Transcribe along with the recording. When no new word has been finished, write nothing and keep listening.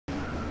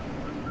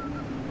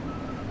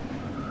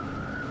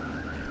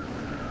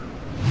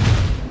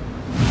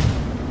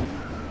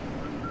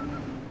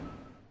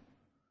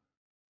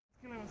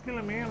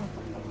killing me.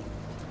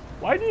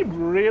 Why the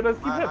Raiders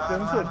keep hitting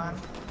to?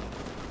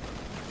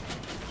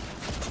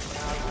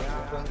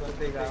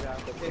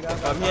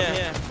 Come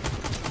here.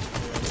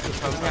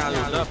 Come here,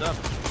 load up.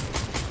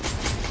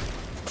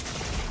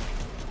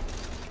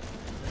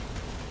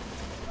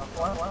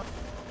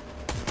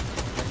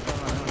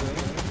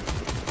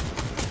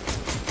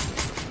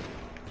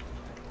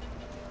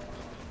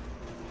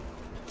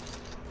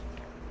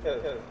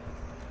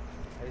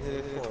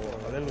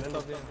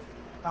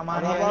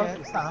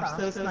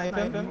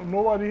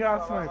 Nobody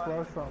has sniper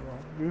or something.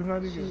 This is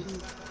not the game.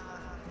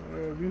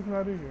 This is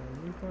not the game.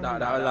 That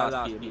was last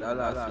game. That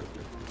was last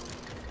game.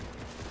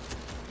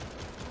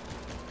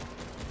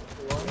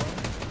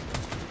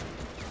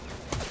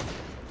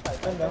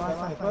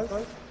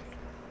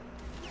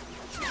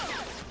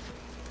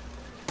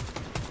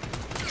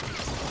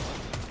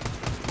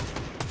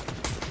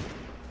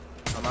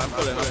 I'm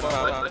pulling up on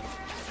that.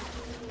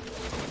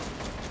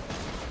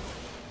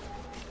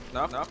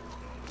 No.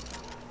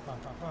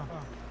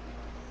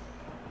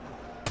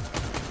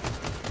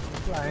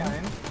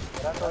 Flying.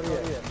 That's all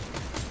here.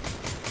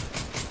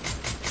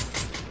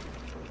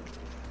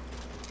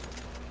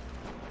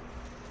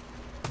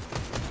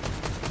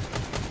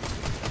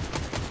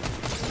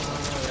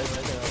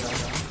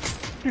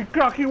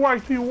 Cocky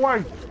white, he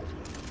white.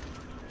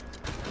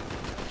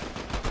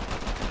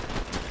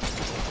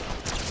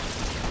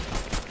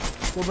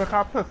 Go back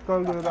up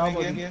pistol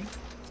again.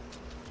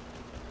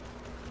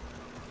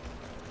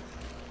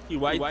 He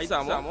white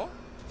Samo.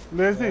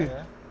 Lazy.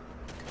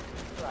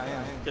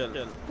 Kill.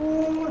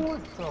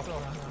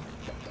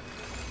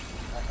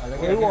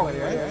 Where you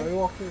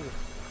walking?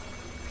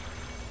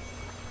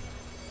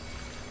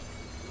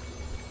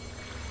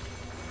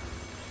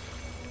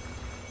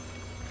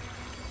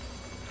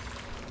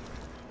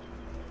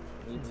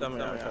 Need some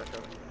now. Okay.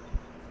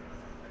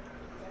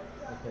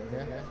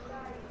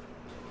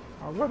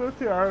 I'm going to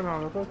see iron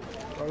on it.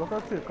 Look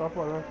at take up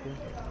all that thing.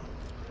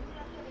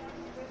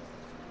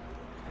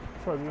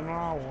 So you know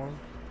I want.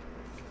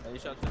 Are you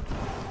shot?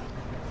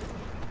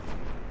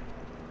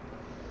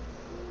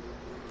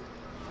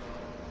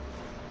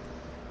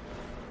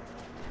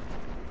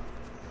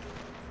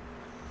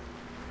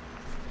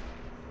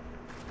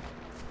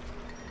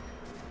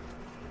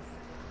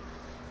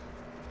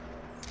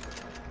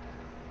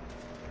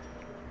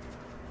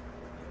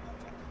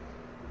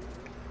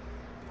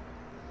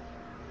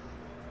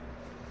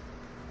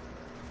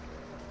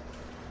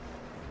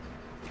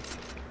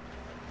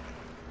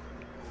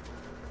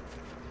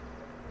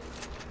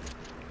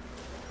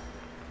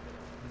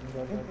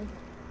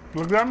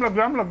 Look them.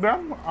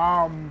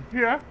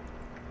 Here,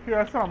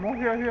 some more,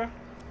 here.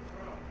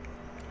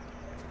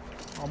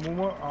 I'm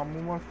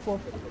move spot.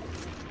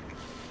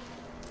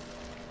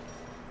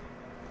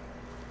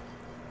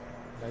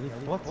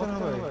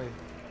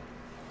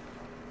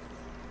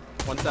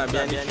 One time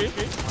behind the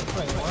tree.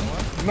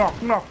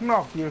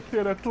 Knock. You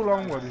stay there too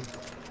long, buddy. You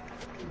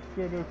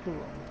stay there too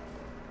long.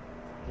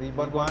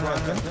 Rebound one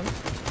random.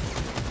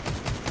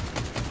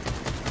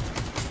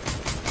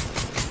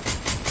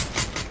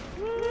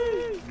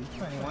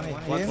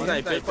 One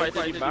sniper quite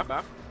at the back.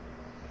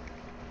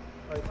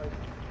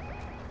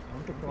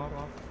 I'm to come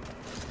off.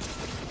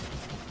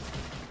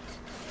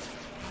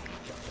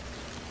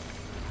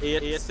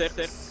 8,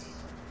 6,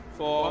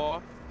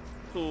 4,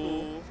 2,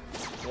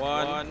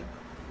 1.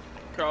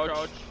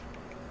 Crouch.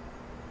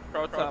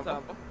 Crouch up.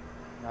 Come.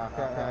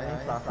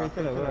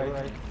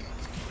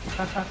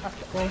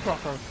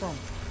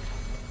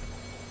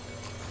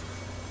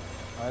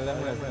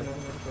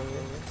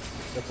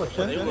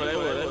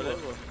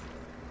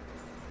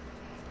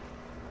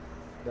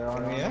 They're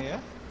on me, yeah?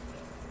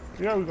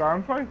 Yeah, we got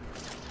him fight.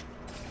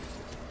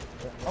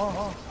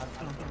 Oh.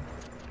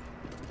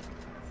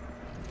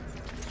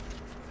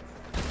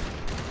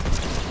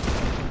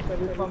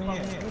 Steady from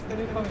here.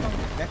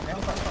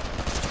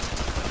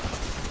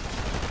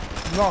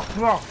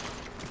 Knock.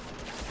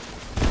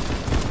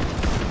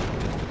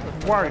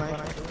 Why?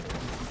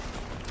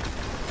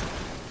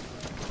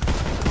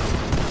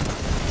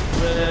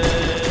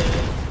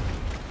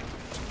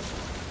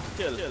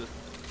 Kill.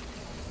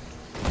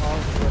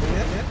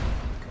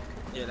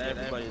 Yeah,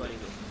 everybody.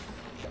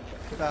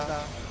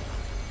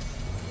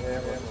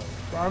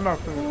 I'm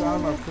nothing,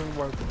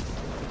 but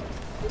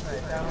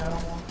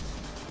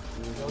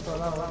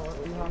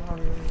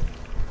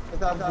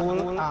Kita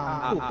bull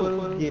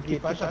pukul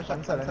gatekeeper shotgun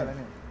salah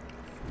ni.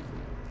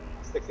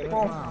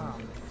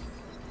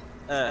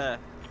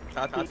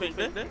 Satu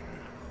finger.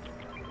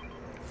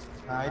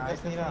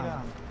 Itu ni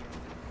lah.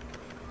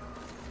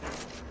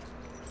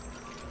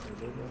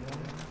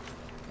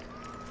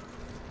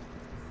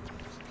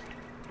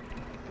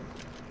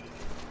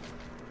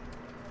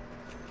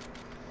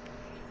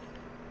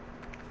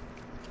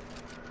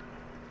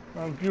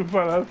 Thank you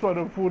fellas for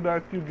the food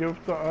that you give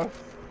to us.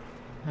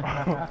 Look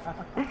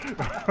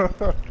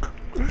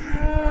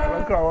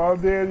how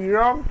they the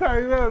wrong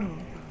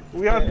timing.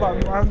 We had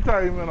man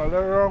time, you know,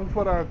 they're wrong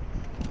for that.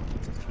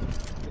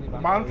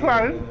 Man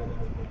flying.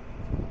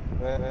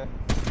 Where?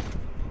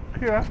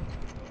 Here.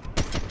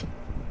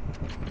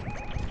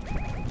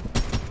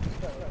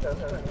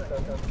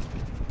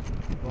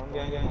 One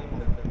behind.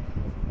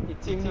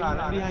 It team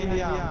land behind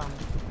the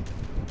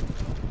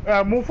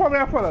arm. Move from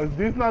here, fellas.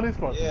 This is not this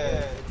spot.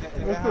 Yeah.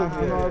 This is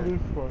not this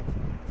spot.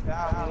 They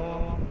have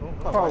no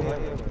Cover. cover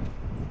here.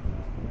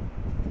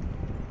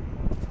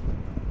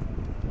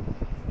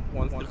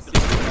 160.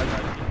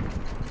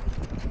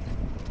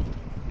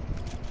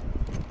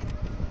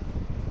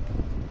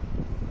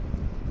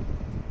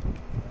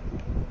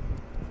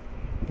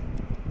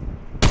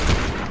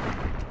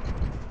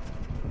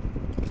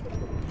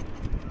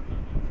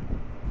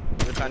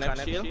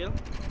 Connect shield.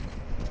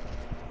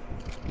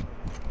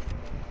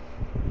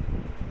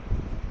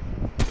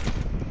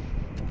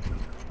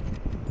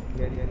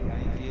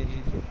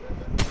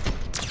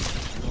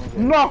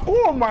 Knock!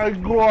 Oh my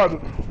god!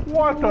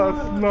 What a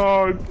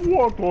snipe!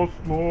 What a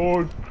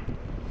snipe!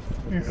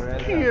 He's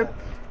skate!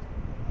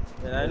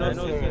 Yeah, I know.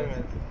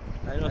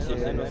 I know.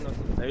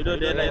 You don't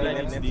dare like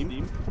next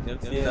team.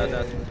 Next team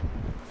that.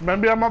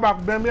 Maybe I'm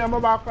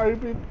back, I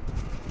repeat.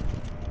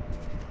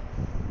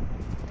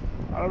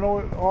 I don't know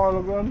what all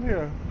of them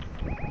here.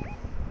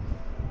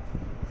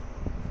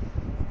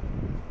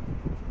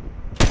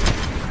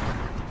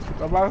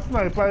 The bad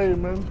sniper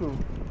aiming too.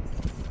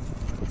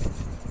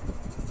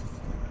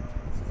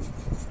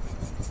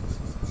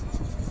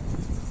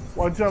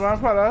 Watch your man,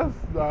 fellas.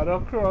 The other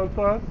crawl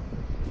to us.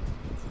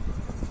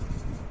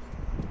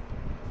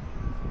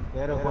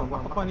 There are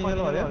one up on the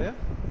yellow, yeah?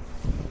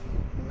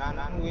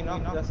 We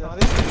knock just on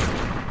it.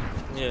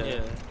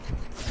 Yeah.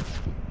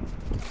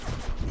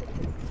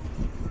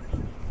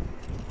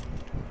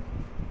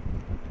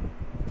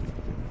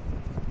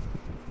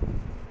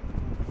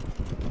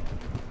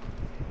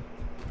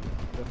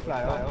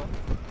 Fly out.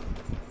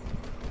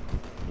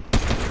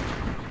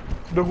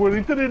 They're going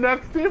into the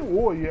next team?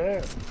 Oh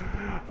yeah.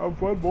 I'm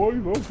fun, boys.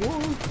 I'm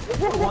fun.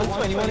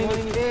 121 in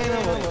the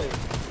air.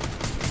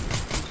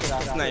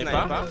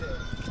 Sniper.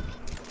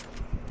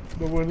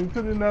 They're going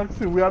into the next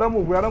team. We gotta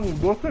move.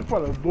 Don't stick,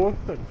 fellas. Don't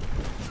stick.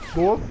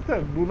 Do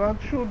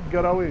not shoot.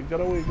 Get away.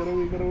 Move.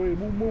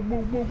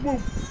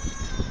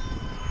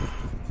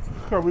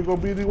 Okay, we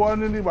gonna be the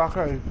one in the back,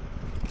 guys.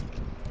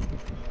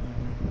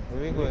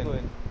 Where we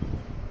going?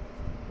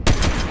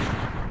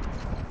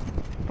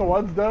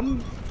 Towards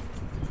them.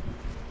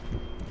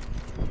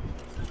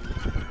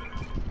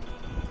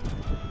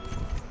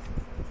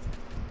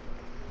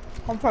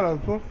 Come fellas,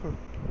 closer.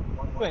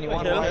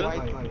 21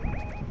 white.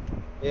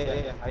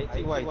 Yeah. I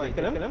see white.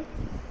 Kill him?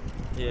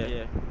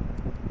 Yeah.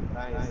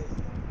 Nice.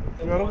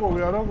 We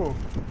gotta go.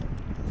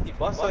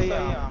 Boss or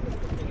yeah?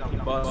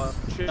 Boss.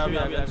 Should have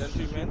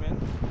man.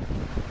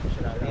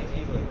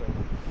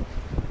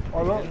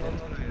 Alright.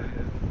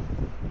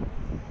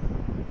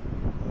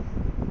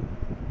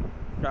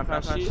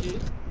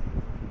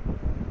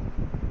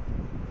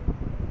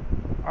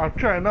 I'm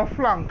trying to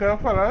flank her,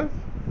 fellas.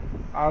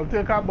 I'll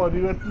take her body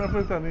with me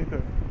for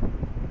anything.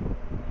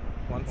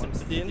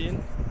 116.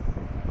 You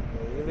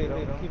really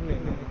don't keep me.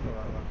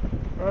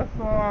 That's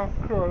not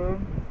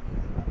current.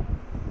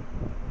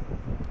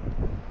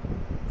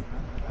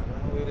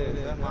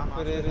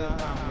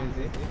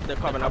 They're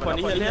coming up on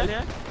the hill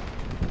here.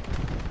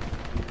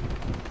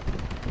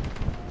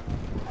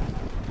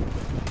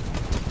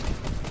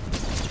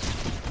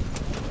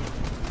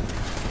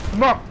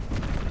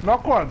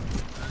 Knock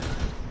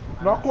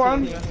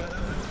one.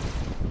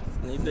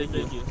 Need to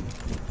get you.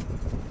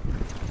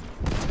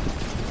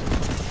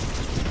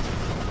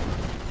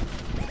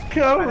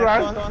 Kill,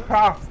 right?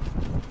 Ha.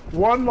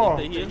 One more.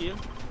 Here.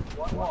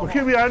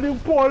 Okay, we have the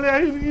pole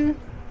here.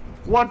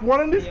 What?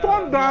 One in the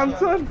stone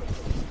dancing?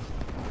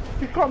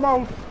 He come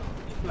out.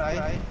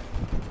 I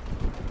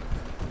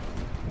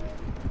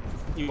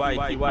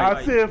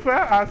see if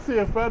that's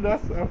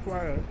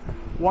FYI.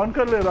 One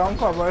can lay down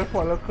cover if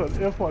all occurred.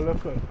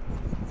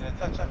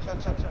 Touch.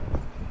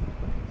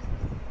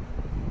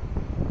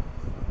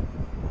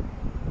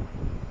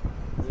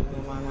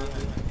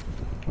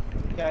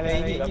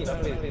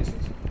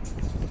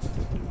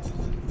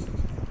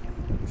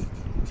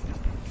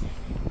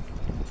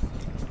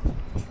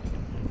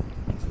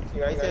 You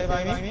guys say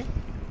by me?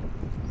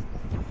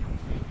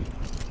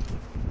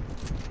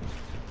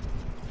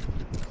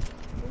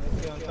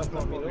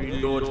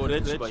 Reload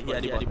rich, but he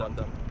had the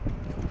bottom.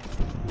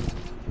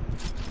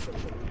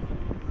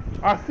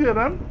 I see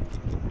them.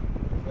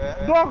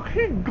 Dog,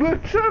 he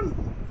glitching.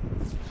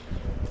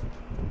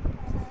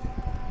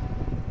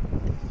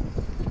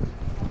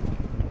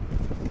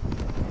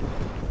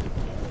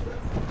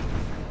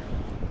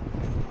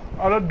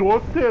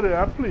 Don't stay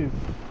there, please.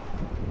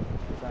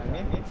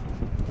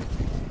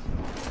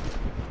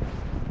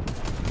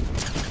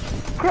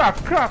 Crack.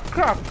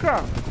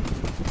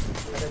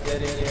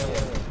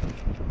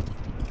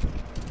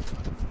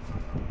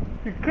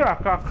 He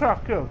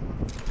crack, kill.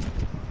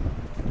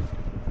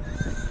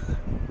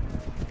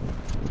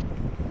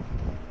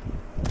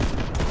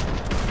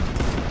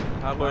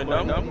 How going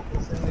down?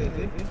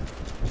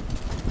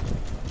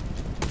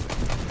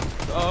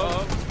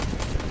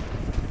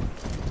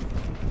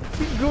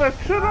 He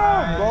glitching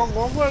on.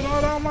 Go going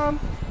on, man.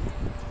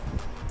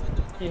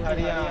 He had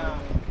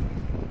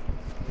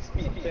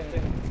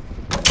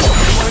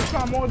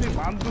some more the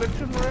man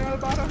glitching real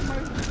bad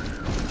at me.